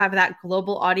have that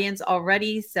global audience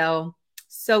already. So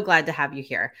glad to have you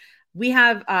here. We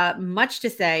have much to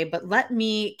say, but let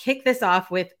me kick this off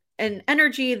with an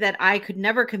energy that I could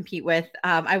never compete with.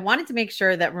 I wanted to make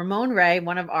sure that Ramon Ray,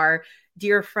 one of our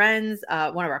dear friends,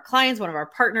 one of our clients, one of our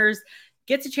partners,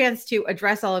 gets a chance to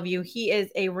address all of you. He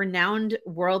is a renowned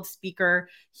world speaker.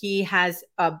 He has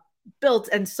built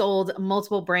and sold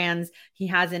multiple brands. He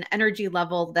has an energy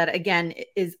level that, again,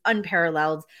 is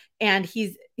unparalleled. And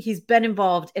he's been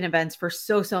involved in events for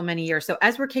so many years. So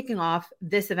as we're kicking off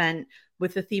this event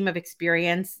with the theme of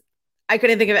experience, I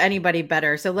couldn't think of anybody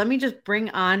better. So let me just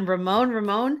bring on Ramon.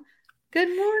 Ramon,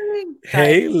 good morning.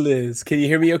 Hey, Liz, can you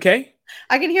hear me okay?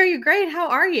 I can hear you great. How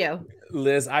are you?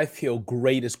 Liz, I feel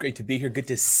great. It's great to be here. Good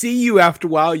to see you after a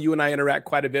while. You and I interact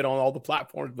quite a bit on all the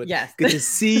platforms, but Yes. good to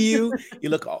see you. You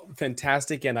look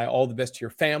fantastic, and all the best to your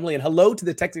family. And hello to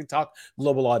the techsytalk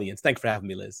global audience. Thanks for having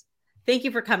me, Liz. Thank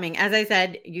you for coming. As I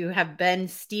said, you have been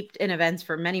steeped in events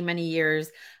for many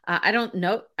years. I don't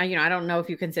know, I don't know if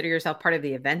you consider yourself part of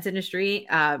the events industry,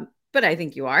 but I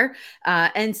think you are.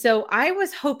 And so I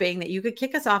was hoping that you could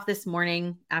kick us off this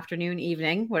morning, afternoon,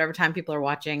 evening, whatever time people are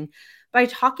watching, by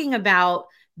talking about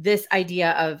this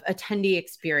idea of attendee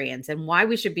experience and why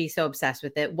we should be so obsessed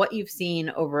with it, what you've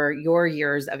seen over your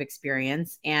years of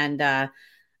experience. And I'm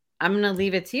going to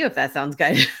leave it to you if that sounds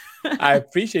good. I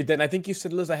appreciate that. And I think you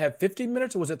said, Liz, I have 15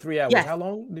 minutes, or was it 3 hours? Yes. How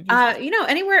long did you say?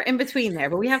 Anywhere in between there,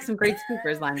 but we have some great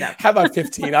speakers lined up. How about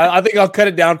 15? I think I'll cut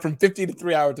it down from 50 to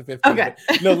 3 hours to 15. Okay.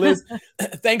 But no, Liz,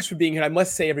 thanks for being here. I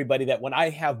must say, everybody, that when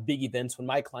I have big events, when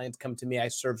my clients come to me, I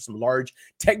serve some large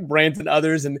tech brands and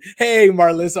others. And hey,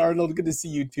 Marlis Arnold, good to see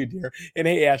you too, dear. And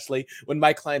hey, Ashley, when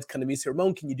my clients come to me and say,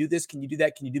 Ramon, can you do this? Can you do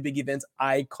that? Can you do big events?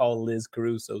 I call Liz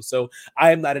Caruso. So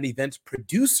I am not an event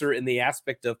producer in the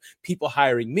aspect of people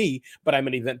hiring me, but I'm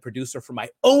an event producer for my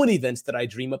own events that I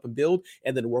dream up and build,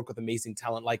 and then work with amazing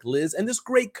talent like Liz and this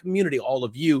great community, all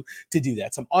of you, to do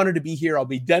that. So I'm honored to be here. I'll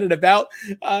be done in about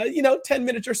 10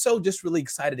 minutes or so. Just really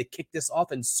excited to kick this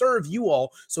off and serve you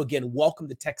all. So again, welcome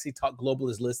to techsytalk Global.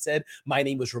 As Liz said, my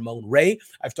name is Ramon Ray.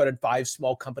 I've started 5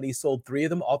 small companies, sold 3 of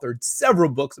them, authored several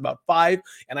books, about 5,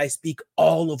 and I speak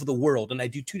all over the world. And I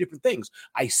do 2 different things.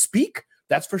 I speak,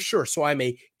 that's for sure. So I'm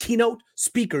a keynote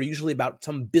speaker, usually about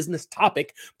some business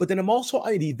topic, but then I'm also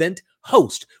an event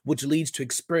host, which leads to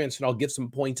experience, and I'll give some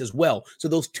points as well. So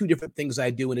those 2 different things I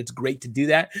do, and it's great to do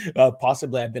that.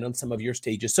 Possibly I've been on some of your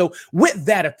stages. So with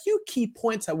that, a few key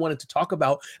points I wanted to talk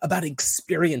about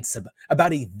experience,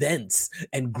 about events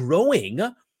and growing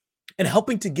and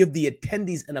helping to give the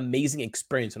attendees an amazing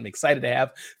experience. I'm excited to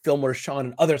have Phil, Sean,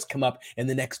 and others come up in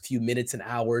the next few minutes and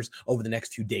hours over the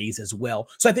next few days as well.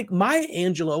 So I think Maya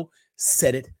Angelou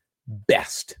said it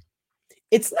best.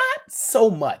 It's not so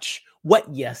much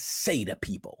what you say to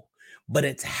people, but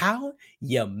it's how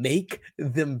you make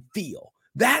them feel.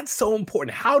 That's so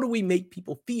important. How do we make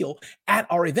people feel at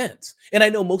our events? And I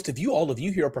know most of you, all of you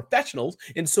here are professionals,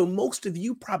 and so most of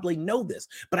you probably know this.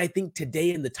 But I think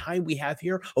today and the time we have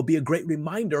here will be a great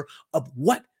reminder of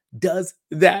what does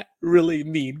that really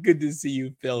mean. Good to see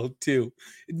you, Phil, too.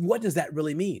 What does that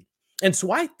really mean? And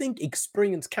so I think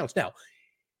experience counts. Now,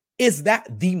 is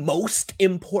that the most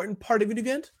important part of an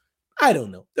event? I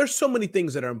don't know. There's so many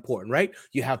things that are important, right?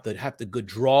 You have to have the good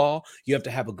draw. You have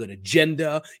to have a good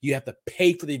agenda. You have to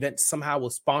pay for the event somehow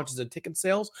with sponsors and ticket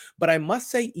sales. But I must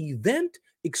say, event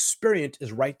experience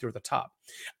is right there at the top.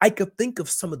 I could think of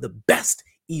some of the best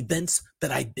events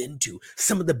that I've been to,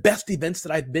 some of the best events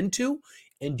that I've been to.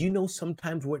 And do you know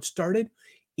sometimes where it started?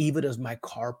 Even as my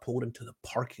car pulled into the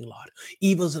parking lot,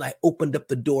 even as I opened up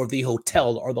the door of the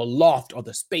hotel or the loft or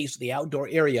the space, the outdoor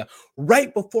area,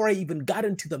 right before I even got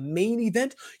into the main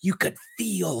event, you could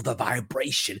feel the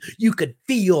vibration. You could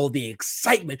feel the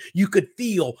excitement. You could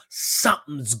feel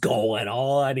something's going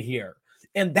on here.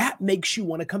 And that makes you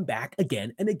want to come back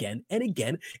again and again and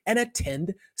again and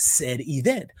attend said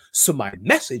event. So my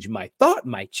message, my thought,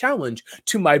 my challenge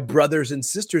to my brothers and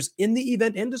sisters in the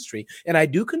event industry, and I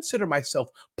do consider myself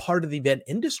part of the event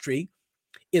industry,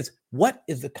 is what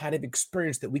is the kind of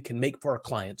experience that we can make for our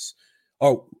clients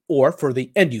or for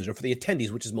the end user, for the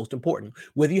attendees, which is most important,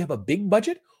 whether you have a big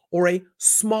budget or a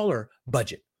smaller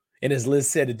budget. And as Liz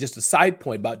said, just a side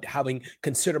point about having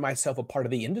consider myself a part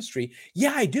of the industry.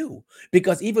 Yeah, I do.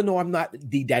 Because even though I'm not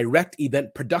the direct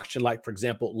event production, like, for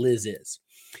example, Liz is,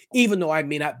 even though I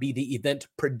may not be the event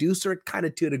producer, kind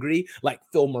of to a degree, like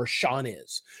Phil Mershon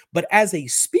is, but as a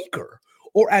speaker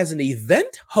or as an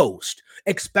event host,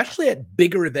 especially at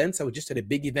bigger events. I was just at a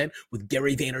big event with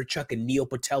Gary Vaynerchuk and Neil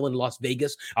Patel in Las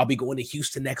Vegas. I'll be going to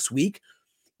Houston next week.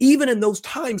 Even in those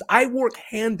times, I work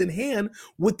hand in hand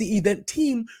with the event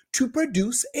team to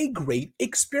produce a great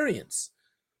experience.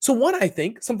 So one, I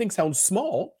think something sounds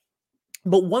small,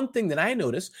 but one thing that I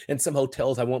notice in some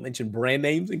hotels, I won't mention brand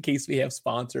names in case we have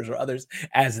sponsors or others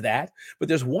as that, but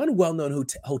there's one well-known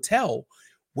hotel.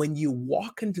 When you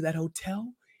walk into that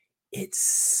hotel, it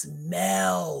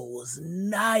smells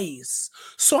nice.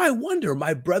 So I wonder,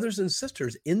 my brothers and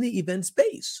sisters in the event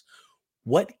space,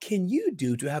 what can you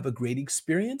do to have a great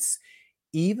experience?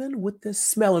 Even with the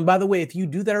smell. And by the way, if you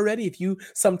do that already, if you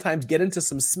sometimes get into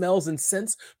some smells and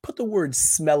scents, put the word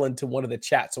smell into one of the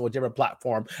chats on whichever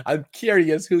platform. I'm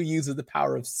curious who uses the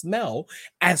power of smell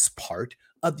as part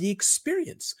of the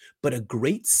experience. But a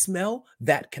great smell,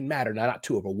 that can matter. Now, not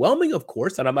too overwhelming, of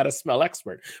course, and I'm not a smell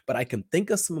expert, but I can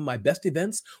think of some of my best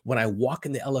events when I walk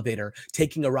in the elevator,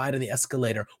 taking a ride on the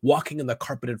escalator, walking on the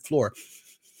carpeted floor.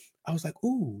 I was like,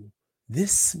 ooh,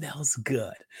 this smells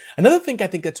good. Another thing I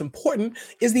think that's important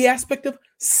is the aspect of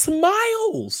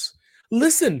smiles.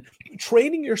 Listen,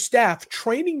 training your staff,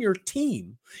 training your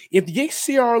team. If they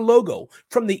see our logo,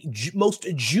 from the most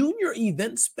junior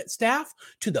event staff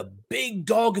to the big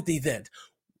dog at the event,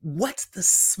 what's the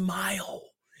smile?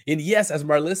 And yes, as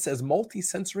Marlis says,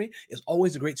 multi-sensory is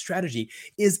always a great strategy.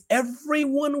 Is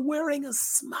everyone wearing a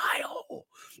smile?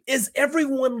 Is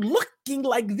everyone looking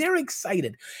like they're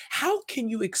excited? How can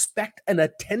you expect an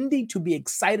attendee to be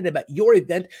excited about your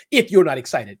event if you're not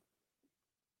excited?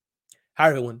 Hi,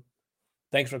 everyone.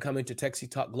 Thanks for coming to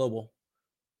techsytalk Global.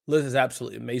 Liz is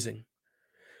absolutely amazing.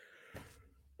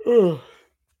 You're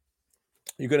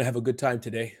going to have a good time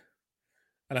today,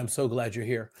 and I'm so glad you're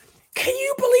here. Can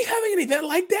you believe having an event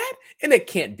like that? And it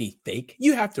can't be fake.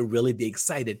 You have to really be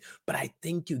excited. But I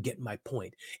think you get my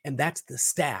point. And that's the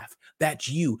staff. That's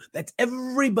you. That's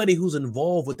everybody who's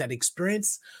involved with that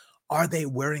experience. Are they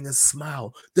wearing a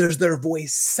smile? Does their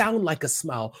voice sound like a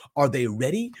smile? Are they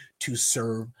ready to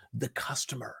serve the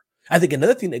customer? I think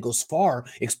another thing that goes far,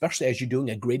 especially as you're doing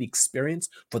a great experience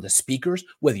for the speakers,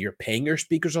 whether you're paying your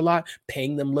speakers a lot,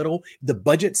 paying them little, the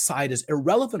budget side is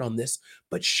irrelevant on this,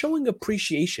 but showing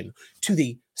appreciation to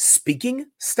the speaking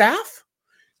staff,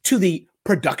 to the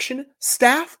production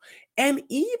staff, and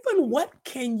even what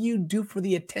can you do for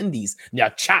the attendees? Now,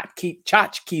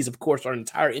 tchotchkes, of course, are an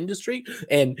entire industry,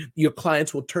 and your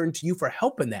clients will turn to you for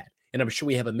help in that. And I'm sure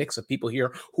we have a mix of people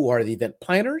here who are the event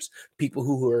planners, people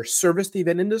who are service the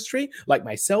event industry, like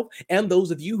myself, and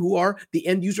those of you who are the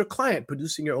end user client,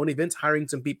 producing your own events, hiring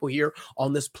some people here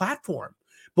on this platform.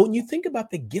 But when you think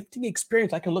about the gifting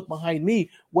experience, I can look behind me.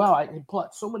 Wow, I can pull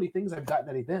out so many things I've gotten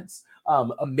at events,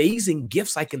 amazing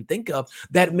gifts I can think of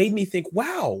that made me think,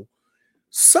 wow,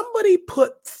 somebody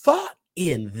put thought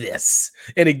in this.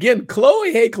 And again,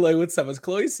 Chloe, hey, Chloe, what's up? As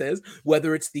Chloe says,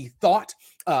 whether it's the thought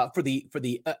for the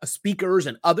speakers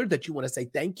and others that you want to say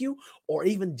thank you, or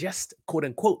even just quote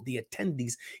unquote the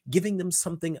attendees, giving them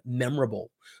something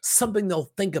memorable, something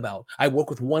they'll think about. I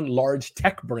work with one large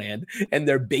tech brand, and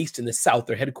they're based in the South.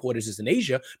 Their headquarters is in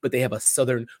Asia, but they have a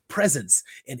Southern presence.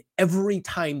 And every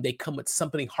time they come with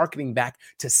something harkening back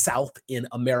to South in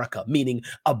America, meaning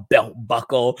a belt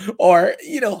buckle or,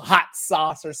 hot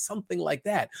sauce or something like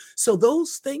that. So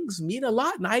those things mean a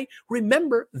lot. And I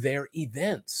remember their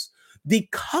events. The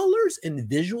colors and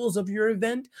visuals of your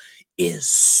event is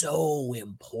so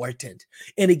important.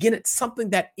 And again, it's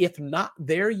something that if not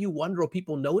there, you wonder, will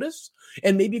people notice?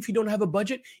 And maybe if you don't have a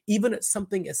budget, even it's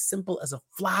something as simple as a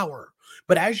flower.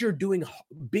 But as you're doing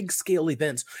big scale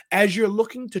events, as you're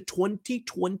looking to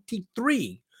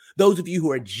 2023, those of you who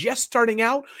are just starting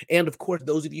out, and of course,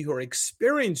 those of you who are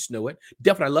experienced know it,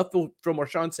 definitely. I love from what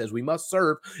Sean says, we must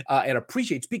serve and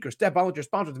appreciate speakers, staff, volunteers,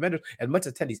 sponsors, and vendors, and much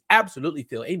attendees. Absolutely,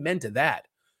 Phil. Amen to that.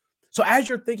 So as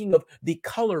you're thinking of the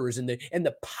colors and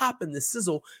the pop and the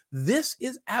sizzle, this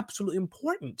is absolutely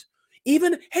important.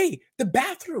 Even, hey, the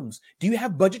bathrooms. Do you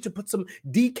have budget to put some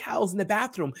decals in the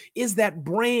bathroom? Is that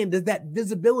brand, is that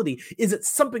visibility? Is it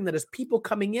something that as people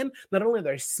coming in, not only are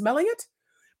they smelling it,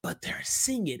 but they're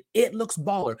seeing it. It looks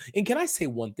baller. And can I say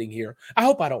one thing here? I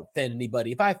hope I don't offend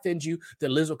anybody. If I offend you,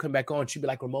 then Liz will come back on. She'll be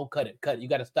like, Ramon, cut it. You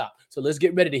got to stop. So let's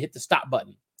get ready to hit the stop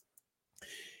button.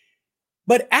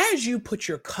 But as you put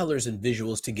your colors and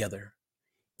visuals together,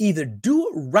 either do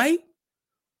it right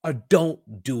or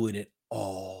don't do it at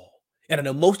all. And I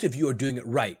know most of you are doing it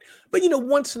right. But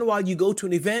once in a while you go to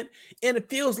an event and it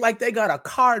feels like they got a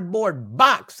cardboard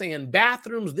box saying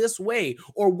bathrooms this way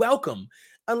or welcome.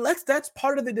 Unless that's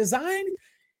part of the design,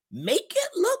 make it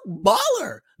look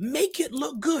baller, make it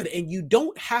look good. And you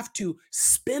don't have to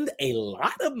spend a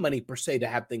lot of money per se to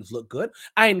have things look good.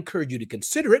 I encourage you to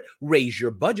consider it, raise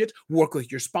your budget, work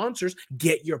with your sponsors,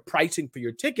 get your pricing for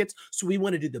your tickets. So we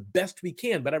want to do the best we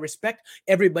can. But I respect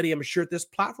everybody. I'm sure this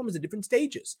platform is at different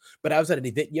stages. But I was at an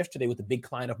event yesterday with a big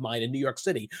client of mine in New York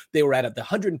City. They were at the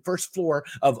 101st floor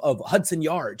of Hudson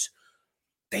Yards.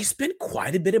 They spent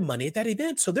quite a bit of money at that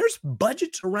event. So there's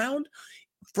budgets around.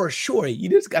 For sure, you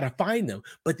just got to find them.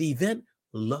 But the event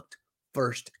looked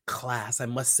first class, I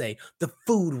must say. The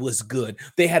food was good.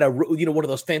 They had one of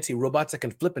those fancy robots that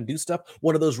can flip and do stuff.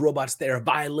 One of those robots there, a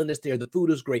violinist there. The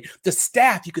food was great. The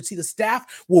staff, you could see the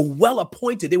staff were well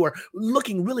appointed. They were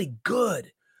looking really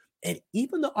good. And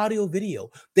even the audio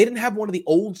video, they didn't have one of the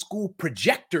old school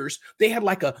projectors. They had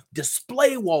like a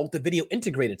display wall with the video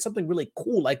integrated, something really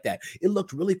cool like that. It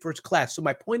looked really first class. So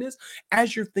my point is,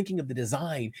 as you're thinking of the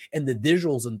design and the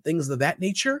visuals and things of that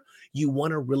nature, you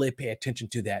want to really pay attention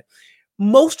to that.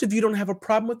 Most of you don't have a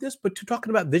problem with this, but talking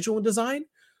about visual and design,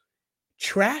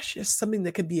 trash is something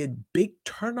that can be a big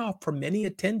turnoff for many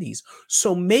attendees.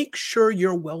 So make sure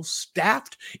you're well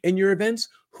staffed in your events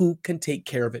who can take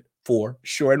care of it for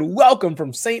sure. And welcome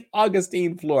from St.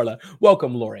 Augustine, Florida.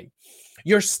 Welcome, Lori.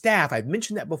 Your staff, I've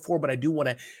mentioned that before, but I do want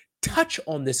to touch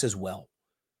on this as well.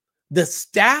 The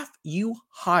staff you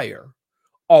hire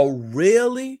are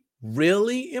really,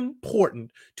 really important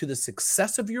to the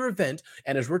success of your event.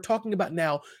 And as we're talking about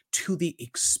now, to the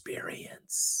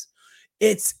experience.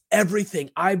 It's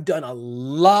everything. I've done a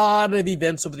lot of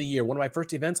events over the year. One of my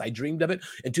first events, I dreamed of it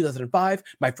in 2005.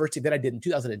 My first event I did in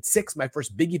 2006, my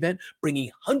first big event,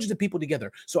 bringing hundreds of people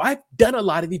together. So I've done a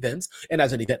lot of events. And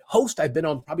as an event host, I've been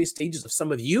on probably stages of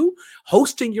some of you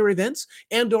hosting your events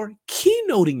and or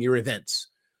keynoting your events.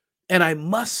 And I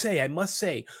must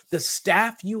say, the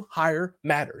staff you hire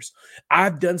matters.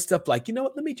 I've done stuff like, you know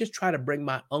what, let me just try to bring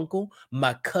my uncle,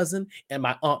 my cousin, and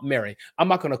my Aunt Mary. I'm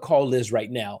not going to call Liz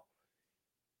right now.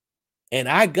 And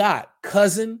I got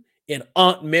cousin and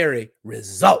Aunt Mary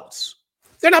results.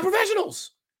 They're not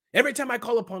professionals. Every time I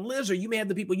call upon Liz, or you may have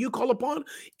the people you call upon,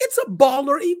 it's a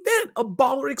baller event, a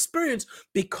baller experience,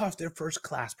 because they're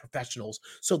first-class professionals.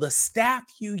 So the staff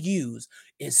you use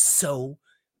is so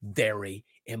very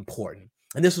important.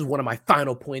 And this is one of my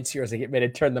final points here as I get ready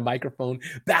to turn the microphone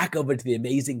back over to the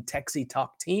amazing techsytalk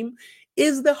team,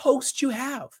 is the host you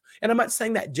have. And I'm not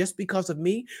saying that just because of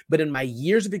me, but in my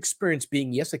years of experience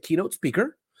being, yes, a keynote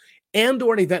speaker and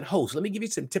or an event host, let me give you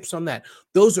some tips on that.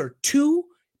 Those are two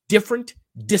different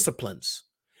disciplines.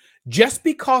 Just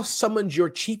because someone's your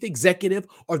chief executive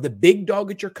or the big dog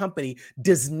at your company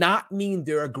does not mean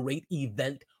they're a great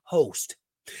event host.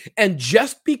 And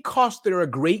just because they're a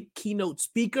great keynote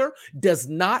speaker does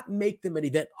not make them an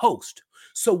event host.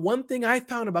 So one thing I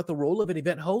found about the role of an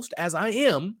event host, as I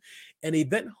am, an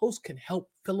event host can help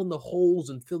fill in the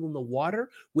holes and fill in the water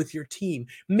with your team.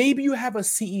 Maybe you have a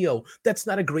CEO that's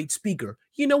not a great speaker.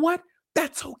 You know what?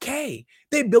 That's okay.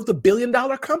 They built $1 billion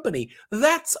company.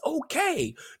 That's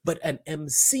okay. But an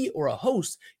MC or a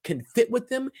host can fit with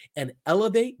them and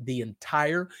elevate the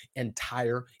entire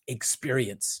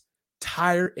experience.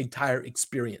 Entire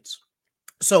experience.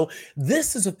 So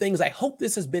this is the things, I hope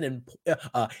this has been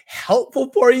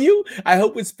helpful for you. I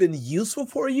hope it's been useful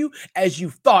for you. As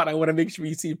you've thought, I want to make sure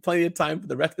you see plenty of time for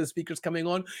the rest of the speakers coming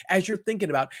on, as you're thinking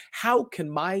about how can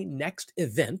my next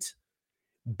event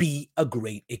be a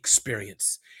great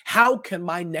experience? How can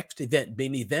my next event be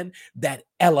an event that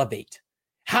elevate?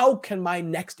 How can my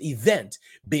next event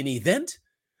be an event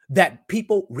that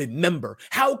people remember?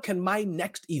 How can my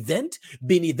next event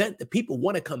be an event that people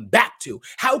want to come back to?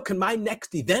 How can my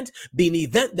next event be an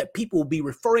event that people will be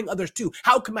referring others to?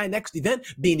 How can my next event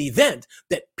be an event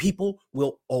that people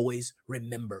will always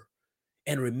remember?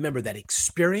 And remember that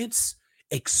experience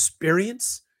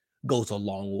goes a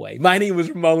long way. My name is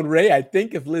Ramon Ray. I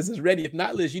think if Liz is ready, if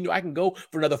not, Liz, you know I can go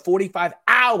for another 45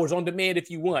 hours on demand if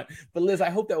you want. But Liz, I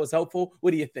hope that was helpful.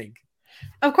 What do you think?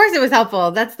 Of course it was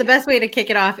helpful. That's the best way to kick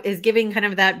it off, is giving kind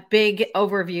of that big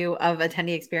overview of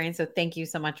attendee experience. So thank you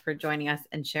so much for joining us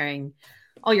and sharing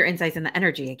all your insights and the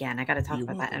energy again. I got to talk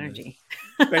about that energy.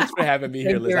 Thanks for having me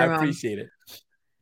here, Liz. I appreciate it.